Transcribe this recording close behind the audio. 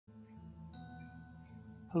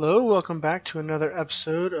Hello, welcome back to another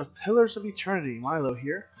episode of Pillars of Eternity. Milo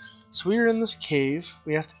here. So we are in this cave.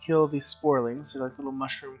 We have to kill these sporelings. They're like little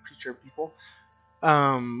mushroom creature people.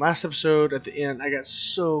 Last episode at the end, I got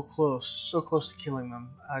so close to killing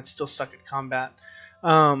them. I'd still suck at combat.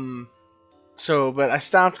 But I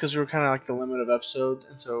stopped because we were kind of like the limit of episode,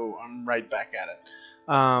 and so I'm right back at it.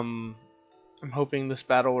 I'm hoping this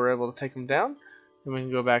battle we're able to take them down. And we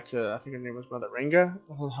can go back to, I think her name was Mother Renga,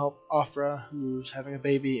 and help Afra, who's having a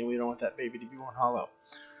baby, and we don't want that baby to be one hollow.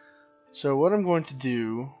 So what I'm going to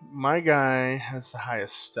do, my guy has the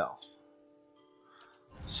highest stealth.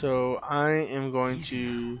 So I am going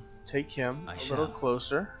to take him a little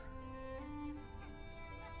closer.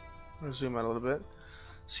 I'm going to zoom out a little bit.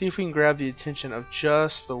 See if we can grab the attention of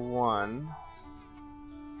just the one.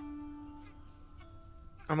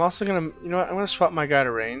 I'm also going to, you know what, I'm going to swap my guy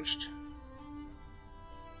to ranged.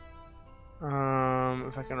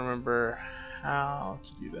 If I can remember how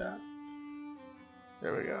to do that.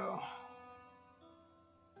 There we go.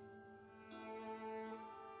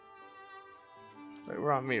 Wait,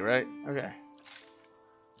 we're on me, right? Okay.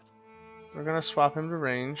 We're gonna swap him to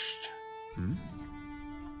ranged.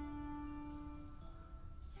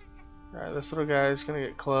 Alright, this little guy is gonna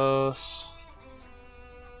get close.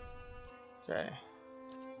 Okay.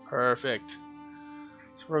 Perfect.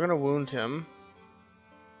 So we're gonna wound him.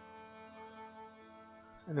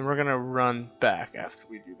 And then we're gonna run back after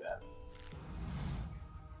we do that.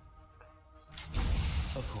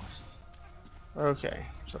 Of course. Okay,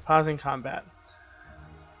 so pausing combat.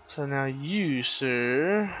 So now you,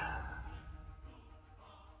 sir.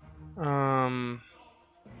 Yeah,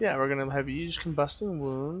 we're gonna have you use combusting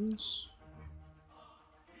wounds.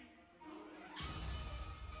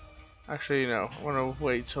 Actually, no, I wanna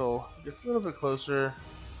wait till it gets a little bit closer.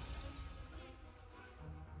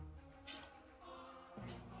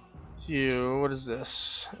 You, what is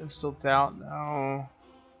this? Instill doubt? No.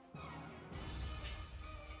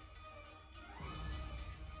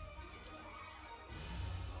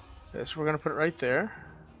 Okay, so we're gonna put it right there.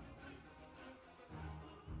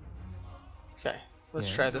 Okay, let's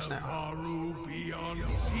try this now.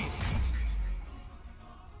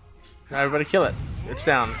 Now everybody kill it. It's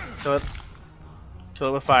down. Kill it. Kill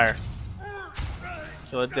it with fire.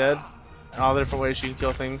 Kill it dead. And all the different ways you can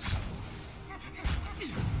kill things.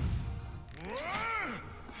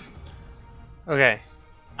 Okay,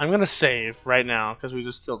 I'm gonna save right now because we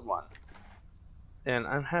just killed one, and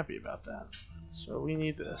I'm happy about that. So we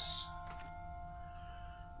need this.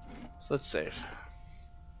 So let's save.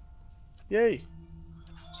 Yay!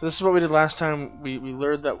 So this is what we did last time. We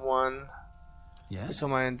lured that one until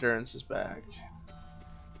my endurance is back.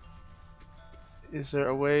 Is there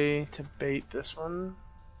a way to bait this one?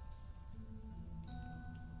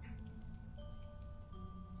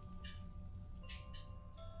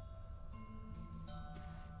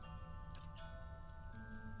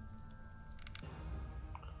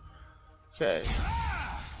 Okay.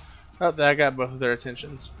 Oh, that got both of their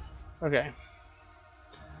attentions. Okay.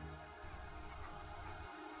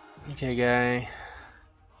 Okay, guy.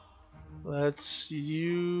 Let's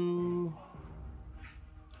you.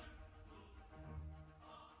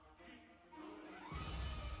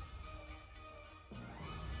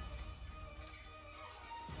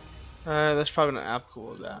 That's probably not applicable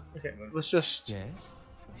with that. Okay, let's just.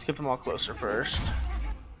 Let's get them all closer first.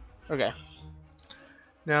 Okay.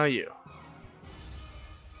 Now you.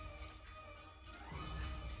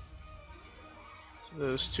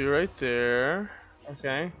 Those two right there.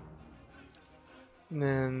 Okay. And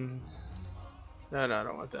then no, I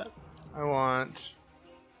don't want that. I want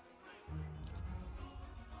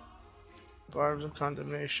Barbs of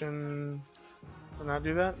Condemnation. Can I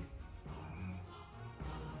do that?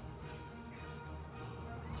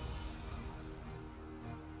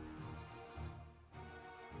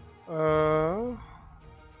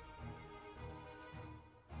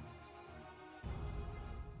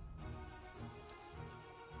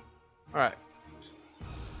 Alright.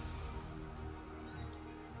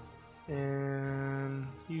 And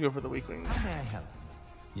you go for the weak wing. How may I help?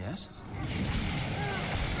 Yes?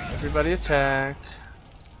 Everybody attack.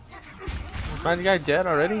 Is my guy dead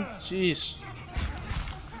already? Jeez.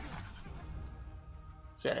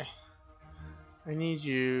 Okay. I need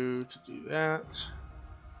you to do that.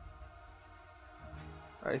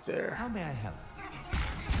 Right there. How may I help?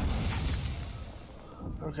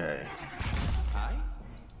 Okay.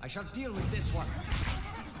 I shall deal with this one.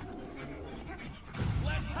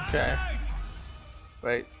 Okay.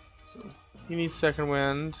 Wait. So he needs second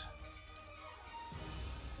wind.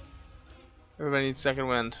 Everybody needs second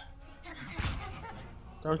wind.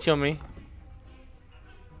 Don't kill me.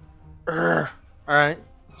 Alright.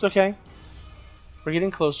 It's okay. We're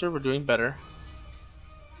getting closer. We're doing better.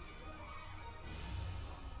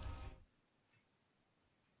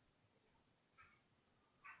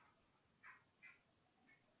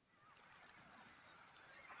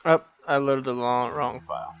 Oh, I loaded the wrong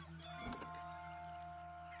file.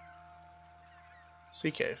 Sea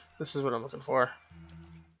cave. This is what I'm looking for.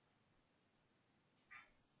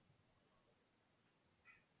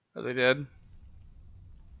 Are they dead?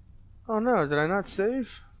 Oh no, did I not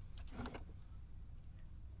save?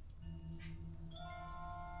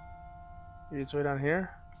 Maybe it's way down here?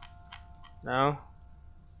 No.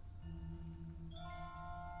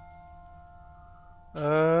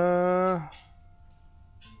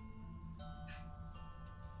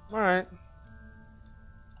 Alright.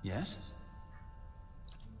 Yes?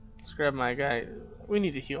 Let's grab my guy. We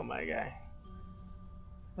need to heal my guy.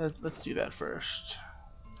 Let's do that first.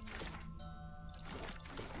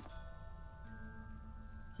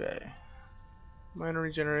 Okay. Minor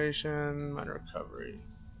regeneration, minor recovery.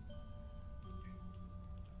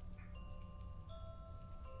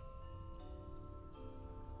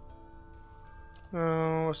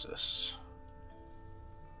 Oh, what's this?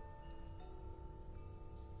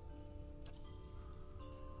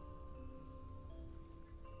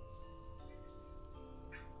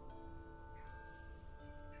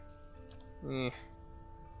 Okay.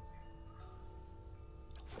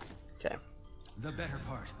 The better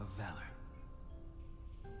part of valor.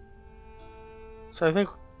 So I think.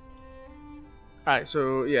 Alright,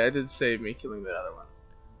 so yeah, it did save me killing the other one.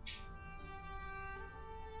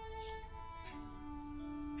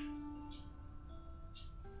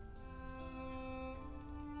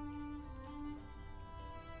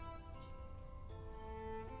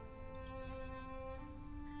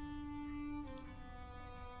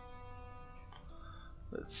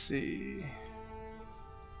 Let's see.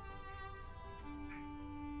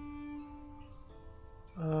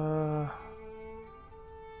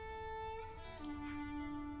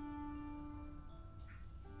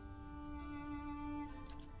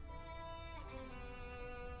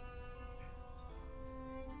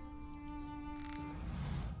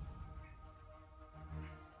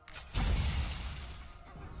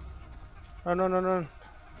 Oh no no no.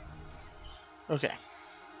 Okay.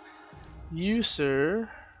 You, sir.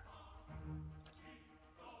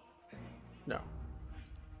 No.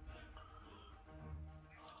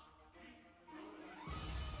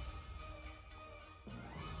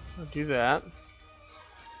 I'll do that.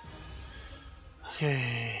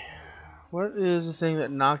 Okay. What is the thing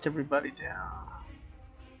that knocked everybody down?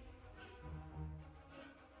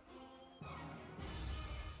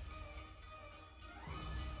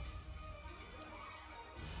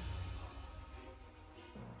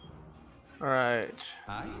 Alright.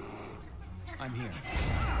 Hi. I'm here.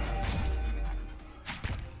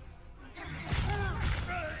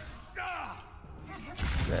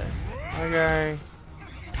 Okay. My guy.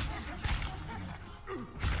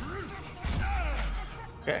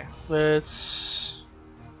 Okay, let's.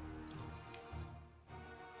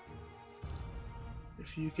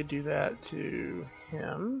 If you could do that to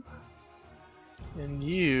him, and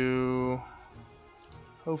you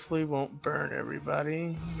hopefully won't burn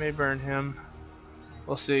everybody. You may burn him.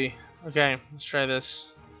 We'll see. Okay, let's try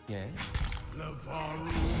this. Yes.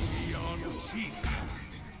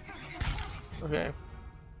 Okay.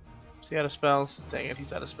 Is he out of spells? Dang it,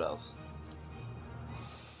 he's out of spells.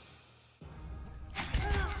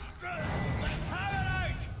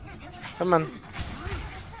 Come on.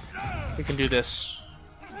 We can do this.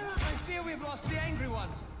 I fear we've lost the angry one.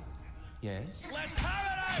 Yes.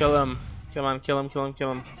 Kill him. Come on, kill him, kill him,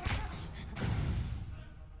 kill him.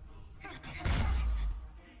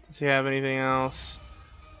 Does he have anything else?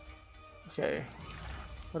 Okay.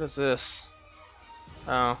 What is this?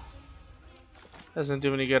 Oh. Doesn't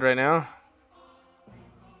do any good right now.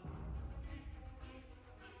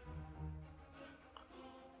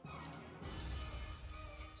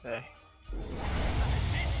 Okay.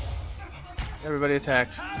 Everybody attack.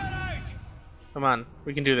 Come on,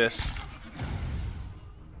 we can do this.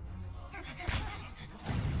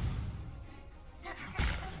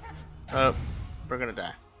 Oh, we're gonna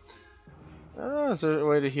die. Oh, is there a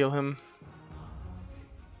way to heal him?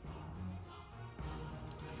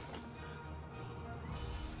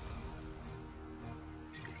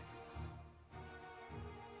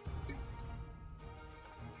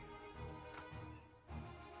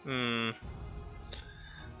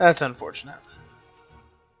 That's unfortunate.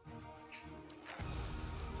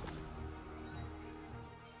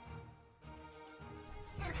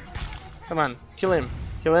 Come on, kill him.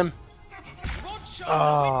 Kill him.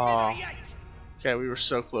 Oh. Okay, we were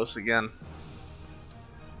so close again.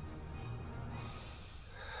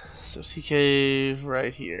 So sea cave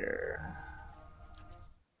right here.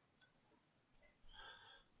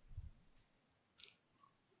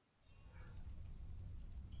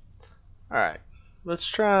 Alright, let's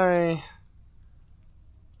try.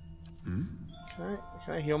 Can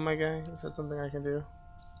I heal my guy? Is that something I can do?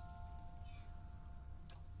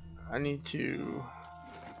 I need to.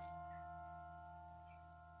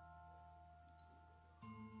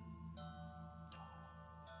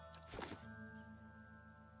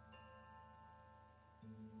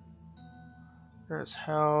 There's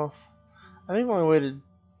health. I think the only way to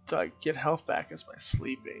like, get health back is by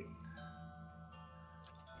sleeping.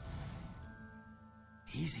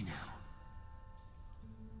 Easy now.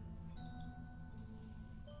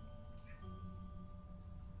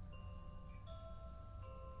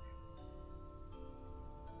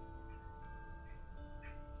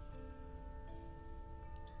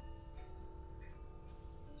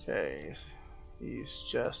 Okay, he's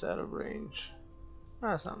just out of range. Oh,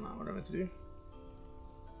 that's not what I meant to do.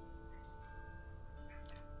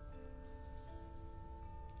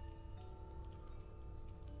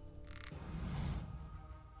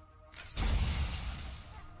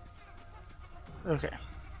 Okay.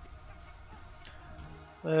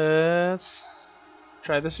 Let's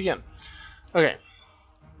try this again. Okay.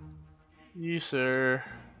 You, sir,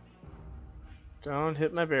 don't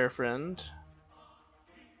hit my bear friend.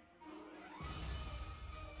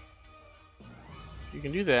 You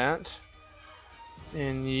can do that.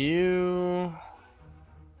 And you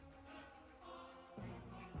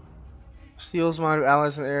steals my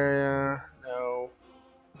allies in the area. No.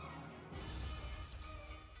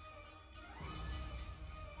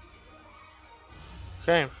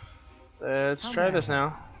 Okay. Let's try this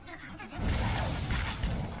now.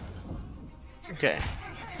 Okay.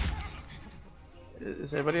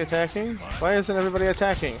 Is everybody attacking? Why isn't everybody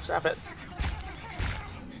attacking? Stop it.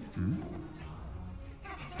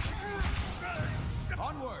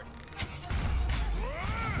 Onward.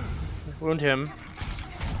 Wound him.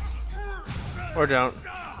 Or don't.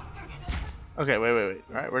 Okay, wait.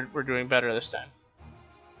 Alright, we're doing better this time.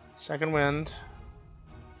 Second wind.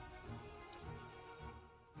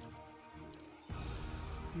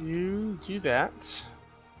 You do that.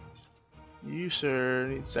 You, sir,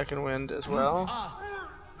 need second wind as well.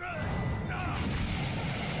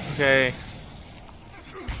 Okay.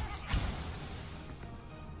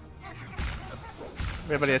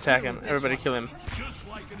 Everybody attack him. Everybody kill him.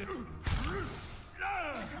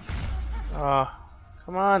 Oh,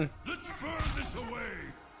 come on. Let's burn this away.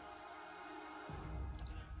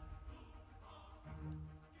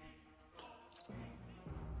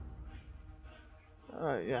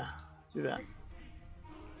 Yeah, do that.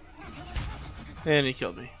 And he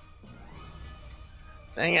killed me.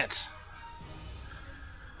 Dang it.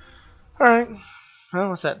 Alright. Well,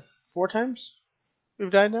 what's that? 4 times we've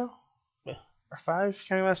died now? Yeah. Or 5?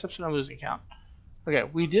 Counting last episode? I'm losing count. Okay,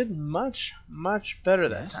 we did much better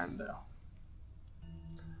that time, though.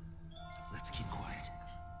 Let's keep quiet.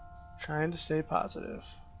 Trying to stay positive.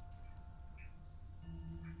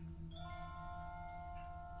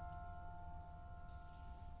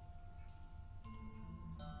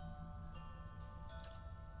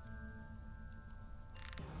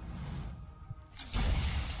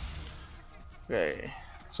 Okay,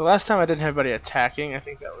 so last time I didn't have anybody attacking. I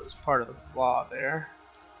think that was part of the flaw there.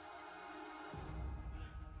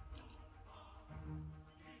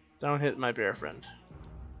 Don't hit my bear friend.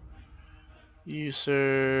 You,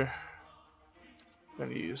 sir. I'm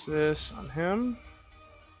gonna use this on him.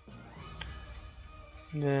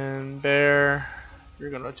 And then bear,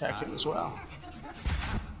 you're gonna attack him as well.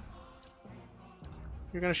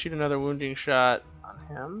 You're gonna shoot another wounding shot on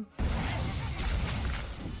him.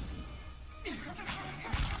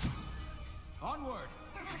 Onward.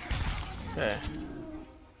 Okay.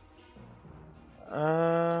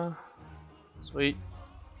 Sweet.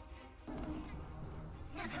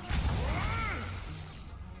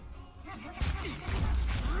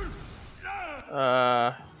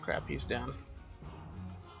 Crap, he's down.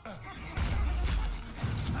 I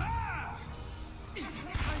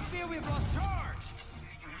fear we've lost charge.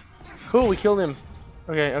 Cool, we killed him.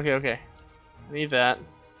 Okay. I need that.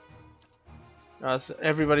 It's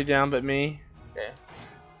everybody down but me. Okay.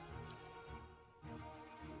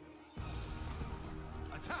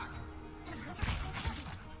 Attack.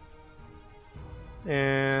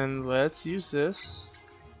 And let's use this.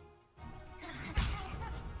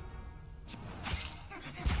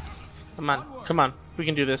 Come on, we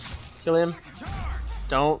can do this. Kill him. Charge.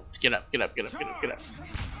 Don't get up.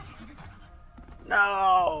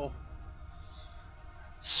 No.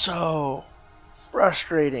 So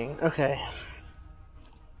frustrating. Okay.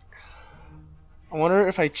 I wonder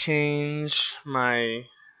if I change my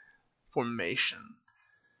formation.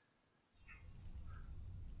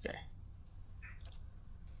 Okay.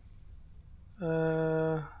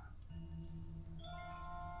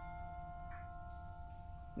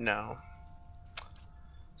 No.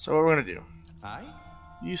 So what we're gonna do? Aye?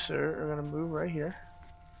 You, sir, are gonna move right here.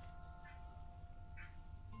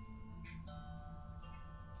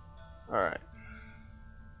 Alright.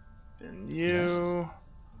 Then you... Yes.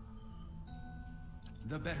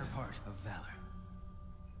 The better part of valor.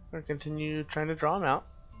 I'm gonna continue trying to draw him out.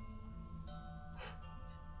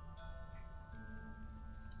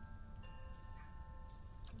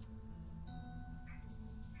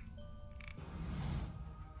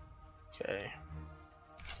 Okay.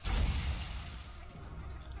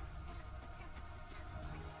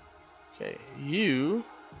 Okay, you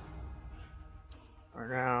are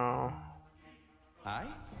now Aye?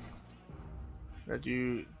 gonna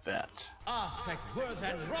do that. Worth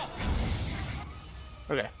and rock.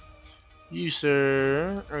 Okay. You,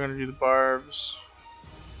 sir, are gonna do the barbs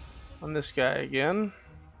on this guy again.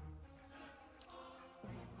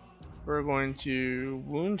 We're going to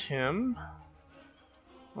wound him.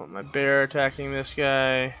 I want my bear attacking this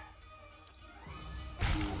guy.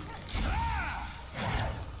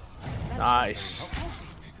 Nice.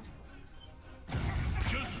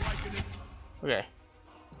 Okay.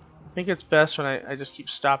 I think it's best when I just keep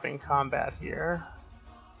stopping combat here.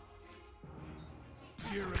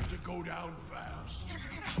 Gear him to go down fast.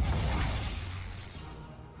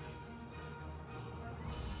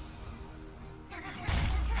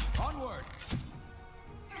 Onward.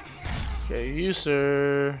 Okay, you,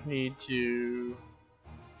 sir, need to...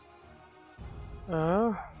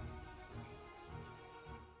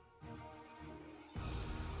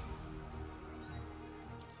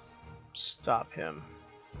 stop him.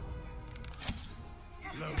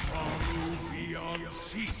 The Baru beyond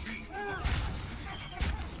seek.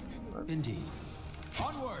 Indeed.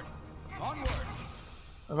 Onward. Onward.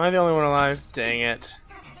 Am I the only one alive? Dang it.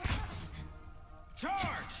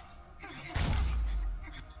 Charge.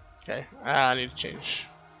 Okay, I need to change.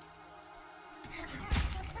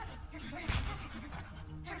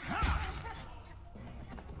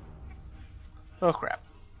 Oh crap.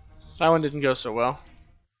 That one didn't go so well.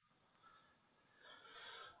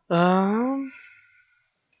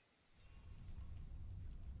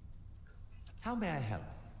 How may I help?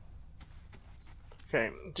 Okay,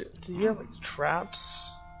 do you have like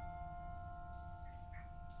traps?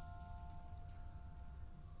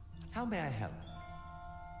 How may I help?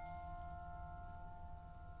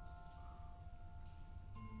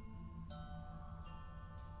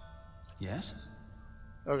 Yes?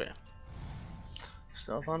 Okay.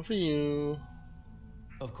 Stealth on for you.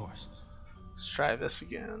 Of course. Let's try this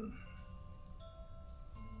again.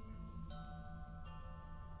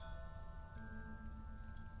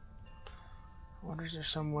 I wonder is there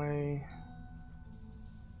some way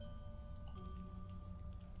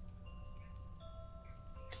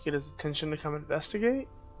to get his attention to come investigate?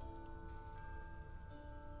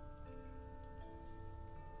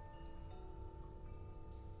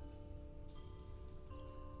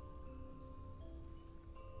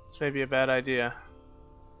 This may be a bad idea.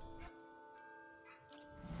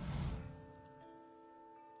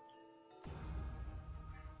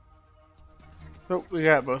 Nope, we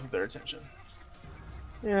got both of their attention.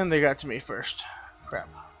 And they got to me first. Crap.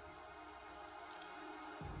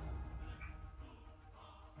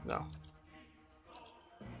 No.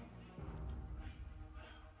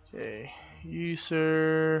 Okay, you,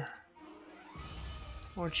 sir.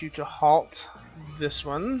 I want you to halt this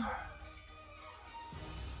one.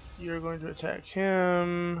 You're going to attack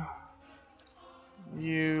him.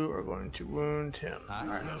 You are going to wound him.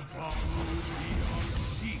 Alright.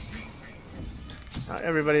 Now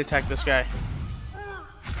everybody attack this guy.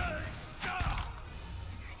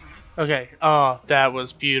 Okay. Oh, that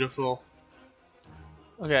was beautiful.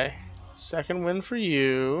 Okay. Second win for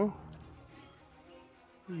you.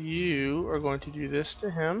 You are going to do this to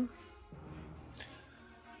him.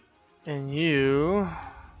 And you...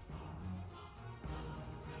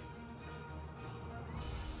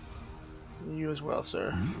 You as well,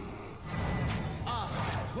 sir.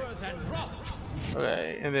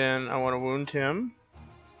 Okay, and then I want to wound him.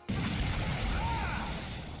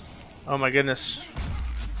 Oh my goodness.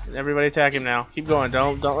 Everybody attack him now. Keep going.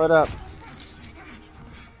 Don't let up.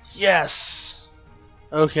 Yes!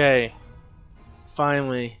 Okay.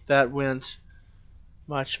 Finally, that went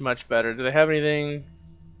much, much better. Do they have anything?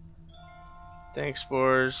 Dank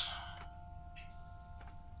spores.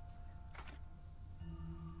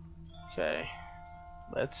 Okay.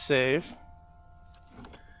 Let's save.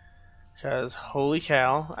 Because holy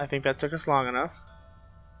cow, I think that took us long enough.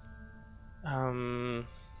 Okay.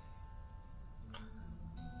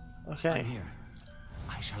 I'm here.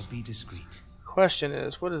 I shall be discreet. Question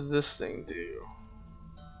is, what does this thing do?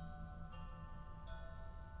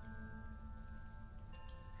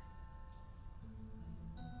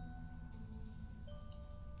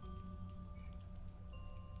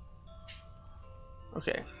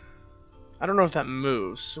 Okay. I don't know if that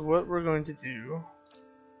moves. So what we're going to do,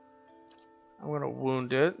 I'm going to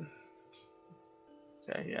wound it.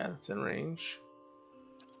 Okay, yeah, it's in range.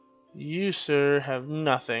 You, sir, have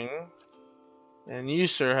nothing. And you,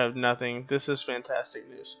 sir, have nothing. This is fantastic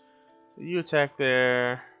news. So you attack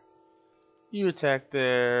there. You attack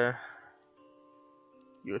there.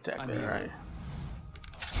 You attack there, right?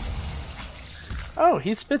 Oh,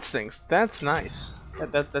 he spits things. That's nice.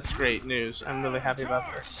 That's great news. I'm really happy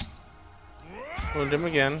about this. Wound him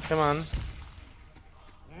again. Come on.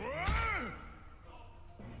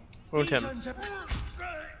 Wound him.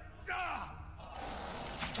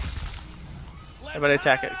 Everybody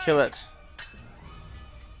attack it. Kill it.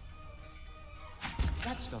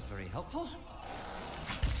 That's not very helpful.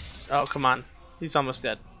 Oh, come on. He's almost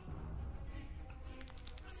dead.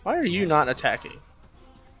 Why are you not attacking?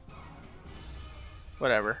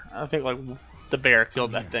 Whatever. I think like the bear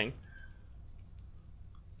killed that thing.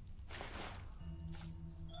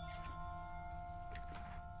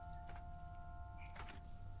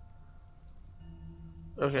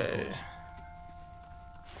 Okay.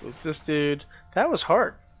 With this dude, that was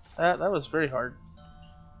hard. That was very hard.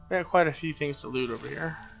 We got quite a few things to loot over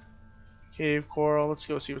here. Cave coral. Let's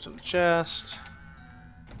go see what's in the chest.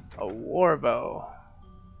 A warbow.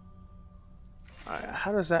 Alright,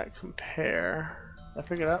 how does that compare? Did I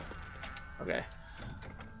pick it up? Okay.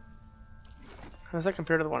 How does that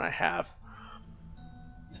compare to the one I have?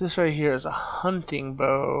 So this right here is a hunting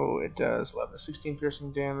bow. It does 11, 16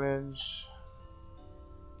 piercing damage.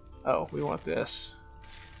 Oh, we want this.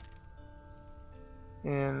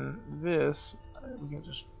 And this, we can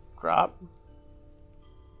just drop.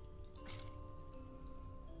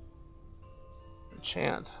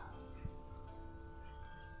 Enchant.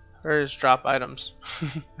 Or just drop items.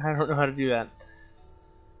 I don't know how to do that.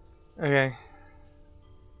 Okay.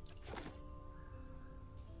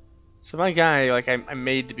 So my guy, like, I'm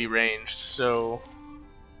made to be ranged, so...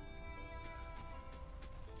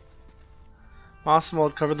 Moss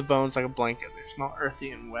mold cover the bones like a blanket. They smell earthy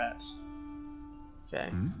and wet. Okay.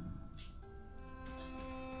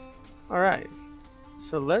 Alright.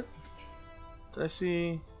 So did I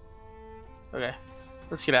see... Okay.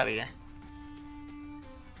 Let's get out of here.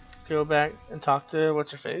 Let's go back and talk to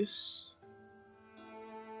what's-her-face.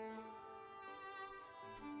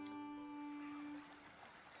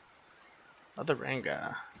 Other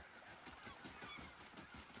Ranga.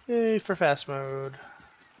 Yay for fast mode.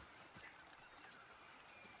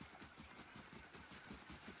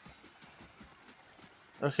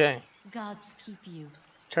 Okay. Gods keep you.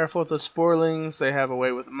 Careful with those sporelings. They have a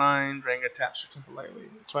way with the mind. Ranga taps her temple lightly.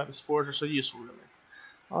 That's why the spores are so useful, really.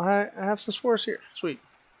 I have some spores here. Sweet.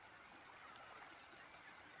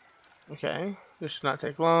 Okay. This should not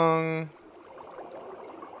take long.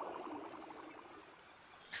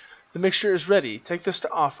 The mixture is ready. Take this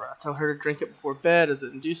to Afra. Tell her to drink it before bed as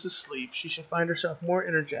it induces sleep. She should find herself more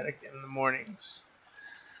energetic in the mornings.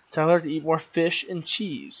 Tell her to eat more fish and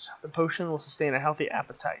cheese. The potion will sustain a healthy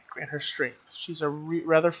appetite, grant her strength. She's a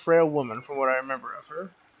rather frail woman from what I remember of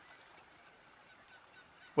her.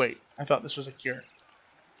 Wait, I thought this was a cure.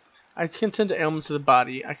 I contend to ailments of the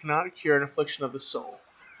body. I cannot cure an affliction of the soul.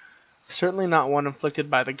 Certainly not one inflicted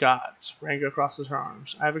by the gods. Ranga crosses her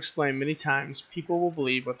arms. I have explained many times, people will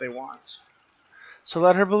believe what they want. So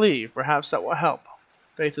let her believe. Perhaps that will help.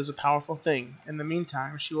 Faith is a powerful thing. In the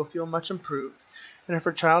meantime, she will feel much improved. And if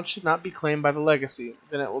her child should not be claimed by the legacy,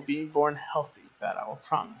 then it will be born healthy. That I will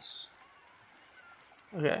promise.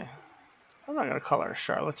 Okay. I'm not going to call her a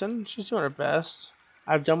charlatan. She's doing her best.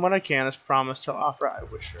 I've done what I can as promised. Tell Afra I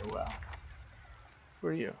wish her well. Who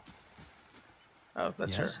are you? Oh,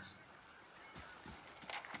 that's her.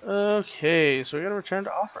 Okay, so we gotta return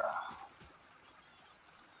to Afra.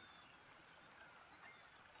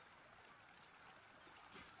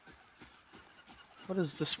 What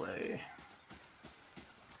is this way?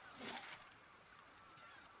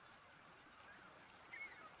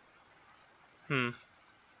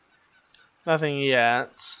 Nothing yet.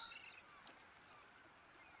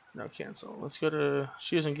 No, cancel. Let's go to...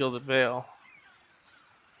 She was in Gilded Vale.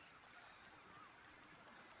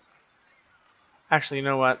 Actually, you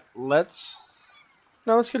know what? Let's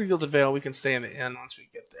go to Gilded Vale. We can stay in the inn once we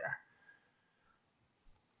get there.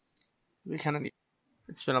 We kind of need...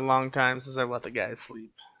 It's been a long time since I've let the guys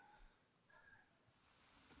sleep.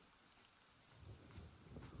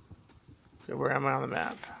 Okay, where am I on the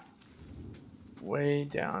map? Way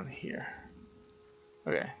down here.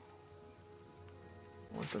 Okay.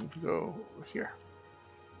 I want them to go over here.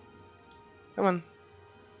 Come on.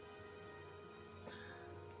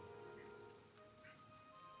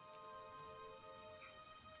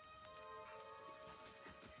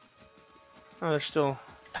 Oh, there's still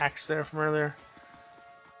packs there from earlier.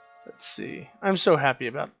 Let's see. I'm so happy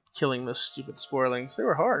about killing those stupid sporelings. They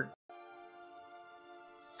were hard.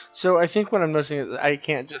 So I think what I'm noticing is I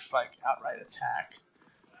can't just like outright attack.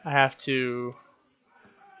 I have to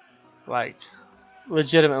like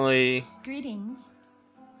legitimately Greetings.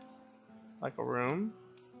 like a room.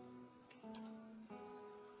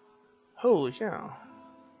 Holy cow.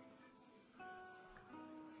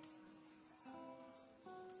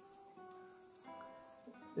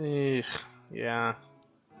 Ugh, yeah.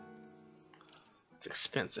 It's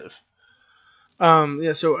expensive.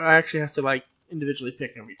 Yeah, so I actually have to like individually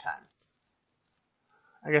pick every time.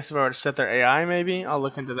 I guess if I were to set their AI maybe, I'll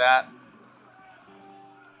look into that.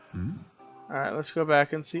 Alright, let's go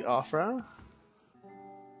back and see Afra.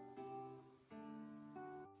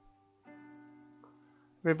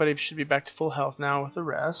 Everybody should be back to full health now with the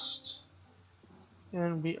rest.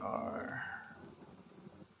 And we are.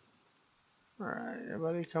 Alright,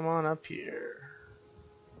 everybody come on up here.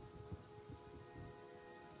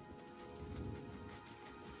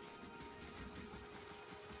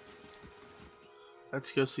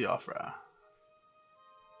 Let's go see Afra.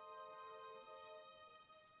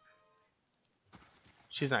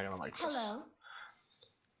 She's not gonna like this. Hello.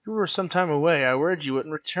 You were some time away. I worried you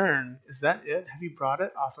wouldn't return. Is that it? Have you brought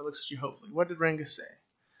it? Afra looks at you hopefully. What did Ranga say?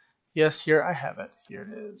 Yes, here I have it. Here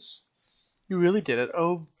it is. You really did it.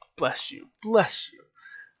 Oh, bless you. Bless you.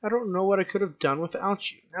 I don't know what I could have done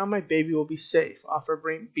without you. Now my baby will be safe. Afra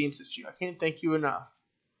beams at you. I can't thank you enough.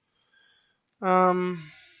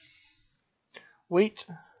 Wait.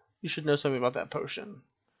 You should know something about that potion.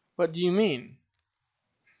 What do you mean?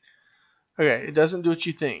 Okay, it doesn't do what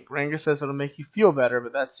you think. Ranga says it'll make you feel better,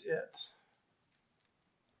 but that's it.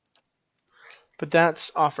 But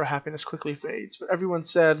that's Afra happiness quickly fades. But everyone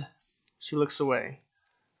said... She looks away.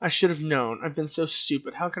 I should have known. I've been so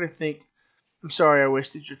stupid. How could I think... I'm sorry I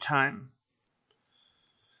wasted your time.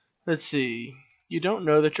 Let's see. You don't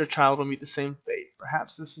know that your child will meet the same fate.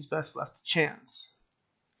 Perhaps this is best left to chance.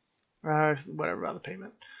 Whatever about the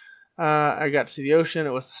payment. I got to see the ocean.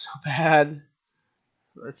 It wasn't so bad.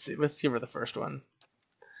 Let's see. Let's give her the first one.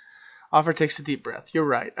 Afra takes a deep breath. You're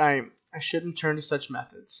right. I shouldn't turn to such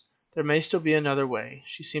methods. There may still be another way.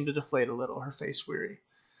 She seemed to deflate a little, her face weary.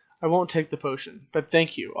 I won't take the potion, but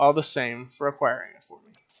thank you, all the same, for acquiring it for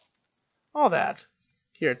me. All that.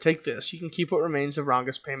 Here, take this. You can keep what remains of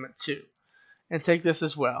Ranga's payment, too. And take this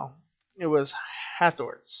as well. It was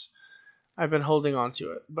Hathort's. I've been holding on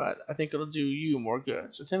to it, but I think it'll do you more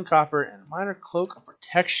good. So 10 copper and a minor cloak of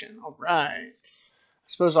protection. All right. I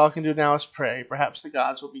suppose all I can do now is pray. Perhaps the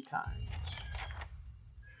gods will be kind.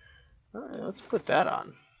 All right, let's put that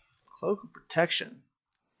on. Cloak of protection.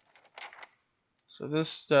 So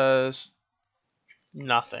this does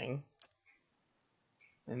nothing.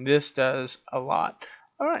 And this does a lot.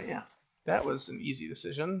 Alright, yeah. That was an easy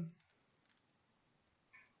decision.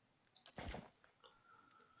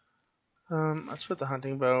 Let's put the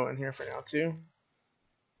hunting bow in here for now too.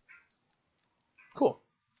 Cool.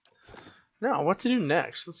 Now, what to do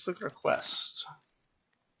next? Let's look at our quest.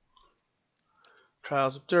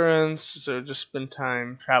 Trials of Durance. So just spend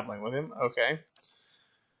time traveling with him. Okay.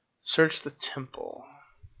 Search the temple.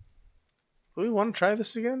 Do we want to try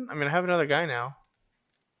this again? I mean, I have another guy now.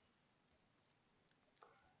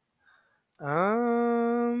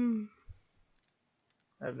 I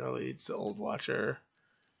have no leads. The old watcher.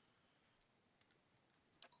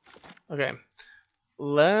 Okay.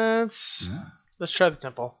 Let's try the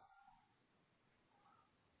temple.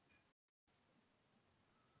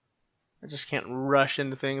 I just can't rush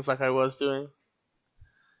into things like I was doing.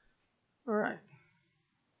 Alright.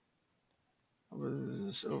 It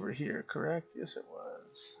was over here, correct? Yes, it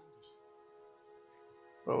was.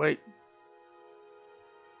 Oh, wait.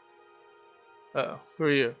 Uh-oh. Who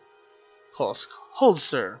are you? Hold,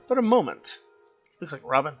 sir. But a moment. Looks like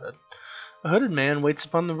Robin Hood. A hooded man waits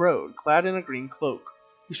upon the road, clad in a green cloak.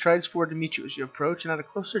 He strides forward to meet you as you approach, and at a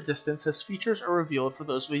closer distance his features are revealed for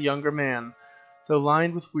those of a younger man, though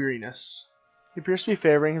lined with weariness. He appears to be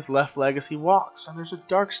favoring his left leg as he walks, and there's a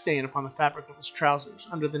dark stain upon the fabric of his trousers,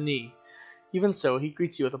 under the knee. Even so, he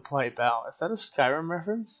greets you with a polite bow. Is that a Skyrim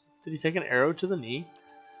reference? Did he take an arrow to the knee?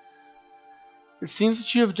 It seems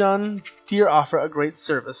that you have done dear Offra a great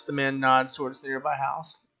service. The man nods towards the nearby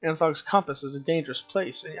house. Anslog's compass is a dangerous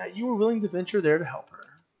place, and yet you were willing to venture there to help her.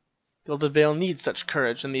 Gilded Vale needs such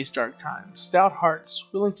courage in these dark times. Stout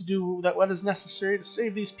hearts, willing to do what is necessary to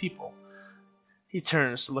save these people. He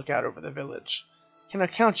turns to look out over the village. Can I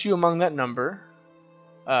count you among that number?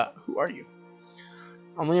 Who are you?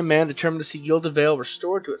 Only a man determined to see Gilded Vale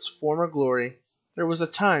restored to its former glory. There was a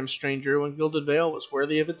time, stranger, when Gilded Vale was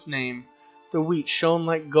worthy of its name. The wheat shone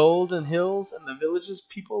like gold in hills, and the village's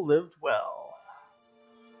people lived well.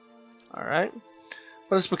 Alright.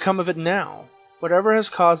 What has become of it now? Whatever has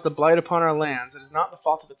caused the blight upon our lands, it is not the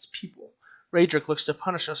fault of its people. Raedric looks to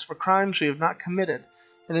punish us for crimes we have not committed,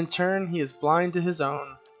 and in turn he is blind to his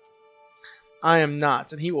own. I am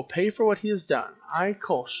not, and he will pay for what he has done. I,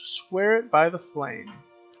 Kolsch, swear it by the flame.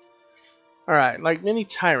 Alright, like many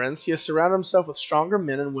tyrants, he has surrounded himself with stronger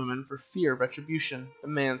men and women for fear of retribution. The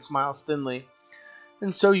man smiles thinly.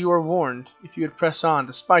 And so you are warned. If you would press on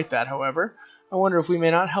despite that, however, I wonder if we may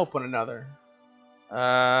not help one another.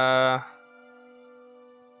 Well,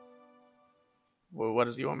 what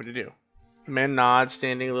does he want me to do? The man nods,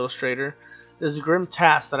 standing a little straighter. It is a grim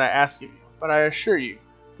task that I ask of you, but I assure you,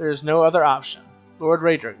 there is no other option. Lord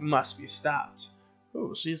Raedric must be stopped.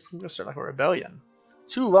 Ooh, so he's going to start like a rebellion.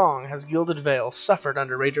 Too long has Gilded Vale suffered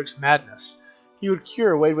under Raedric's madness. He would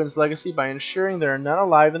cure Waidwin's legacy by ensuring there are none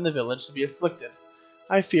alive in the village to be afflicted.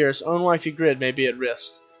 I fear his own wife Ygritte may be at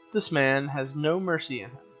risk. This man has no mercy in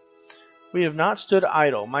him. We have not stood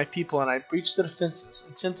idle. My people and I breached the defenses,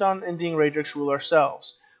 intent on ending Raedric's rule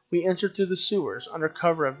ourselves. We entered through the sewers under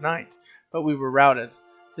cover of night, but we were routed.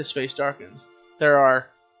 His face darkens. There are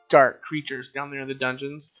dark creatures down there in the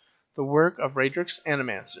dungeons. The work of Raedric's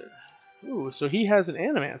Animancer. Ooh, so he has an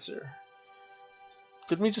Animancer.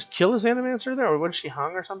 Didn't we just kill his Animancer there, or was she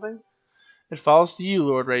hung or something? It falls to you,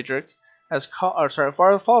 Lord Raedric. Lord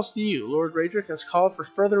Raedric has called for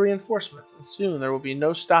further reinforcements, and soon there will be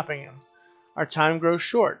no stopping him. Our time grows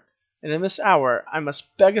short, and in this hour I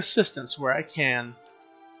must beg assistance where I can.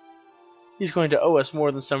 He's going to owe us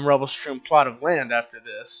more than some rubble-strewn plot of land after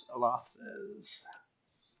this, Aloth says.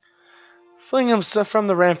 Fling him from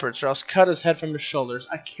the ramparts, or else cut his head from his shoulders.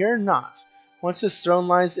 I care not. Once his throne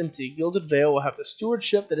lies empty, Gilded Vale will have the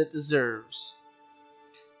stewardship that it deserves.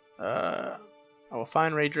 I will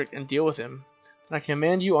find Raedric and deal with him. And I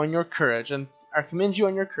commend you on your courage, and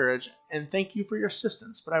thank you for your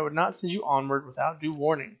assistance, but I would not send you onward without due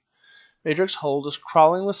warning. Raedric's hold is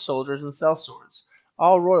crawling with soldiers and sellswords,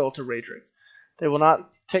 all royal to Raedric. They will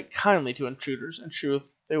not take kindly to intruders. In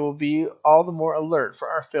truth, they will be all the more alert for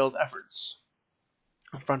our failed efforts.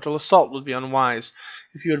 A frontal assault would be unwise.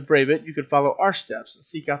 If you would brave it, you could follow our steps and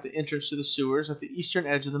seek out the entrance to the sewers at the eastern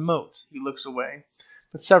edge of the moat. He looks away.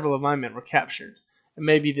 But several of my men were captured, and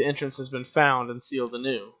maybe the entrance has been found and sealed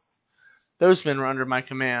anew. Those men were under my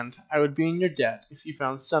command. I would be in your debt if you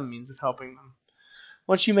found some means of helping them.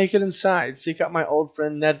 Once you make it inside, seek out my old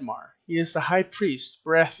friend Nedmar. He is the high priest,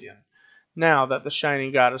 Baratheon, now that the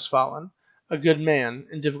Shining God has fallen. A good man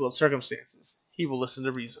in difficult circumstances. He will listen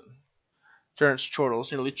to reason. Durrance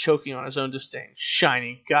chortles, nearly choking on his own disdain.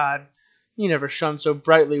 Shining God! He never shone so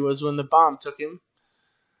brightly as when the bomb took him.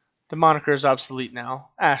 The moniker is obsolete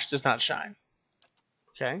now. Ash does not shine.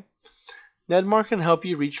 Okay. Nedmar can help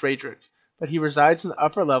you reach Raedric, but he resides in the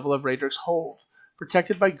upper level of Raedric's hold,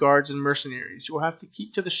 protected by guards and mercenaries. You will have to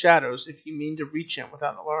keep to the shadows if you mean to reach him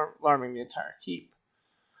without alarming the entire keep.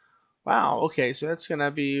 Wow, okay, so that's going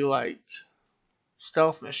to be like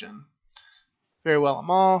stealth mission. Very well,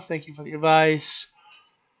 Amal. Thank you for the advice.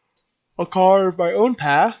 I'll carve my own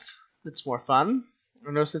path. It's more fun.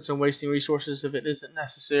 No sense in wasting resources if it isn't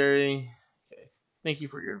necessary. Okay, thank you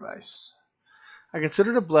for your advice. I consider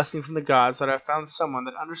it a blessing from the gods that I have found someone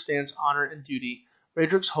that understands honor and duty.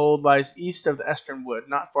 Raedric's hold lies east of the Estern Wood,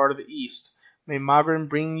 not far to the east. May Mogren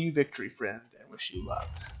bring you victory, friend, and wish you luck.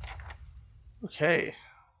 Okay,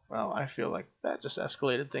 well, I feel like that just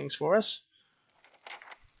escalated things for us.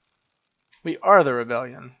 We are the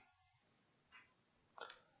rebellion.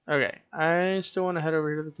 Okay, I still want to head over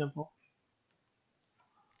here to the temple.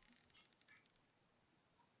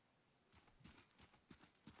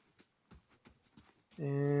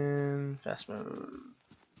 In fast mode.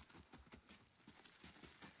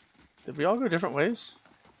 Did we all go different ways?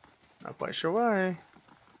 Not quite sure why.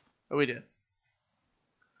 But we did.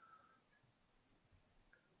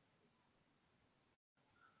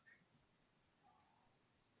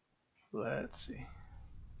 Let's see.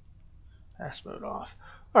 Fast mode off.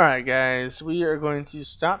 Alright guys, we are going to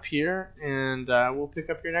stop here and we'll pick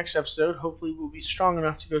up your next episode. Hopefully we'll be strong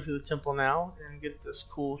enough to go to the temple now and get this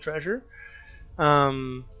cool treasure.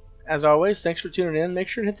 as always, thanks for tuning in. Make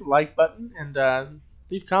sure to hit the like button and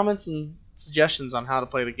leave comments and suggestions on how to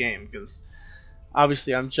play the game, because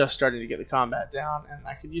obviously I'm just starting to get the combat down and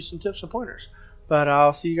I could use some tips and pointers. But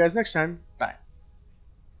I'll see you guys next time. Bye.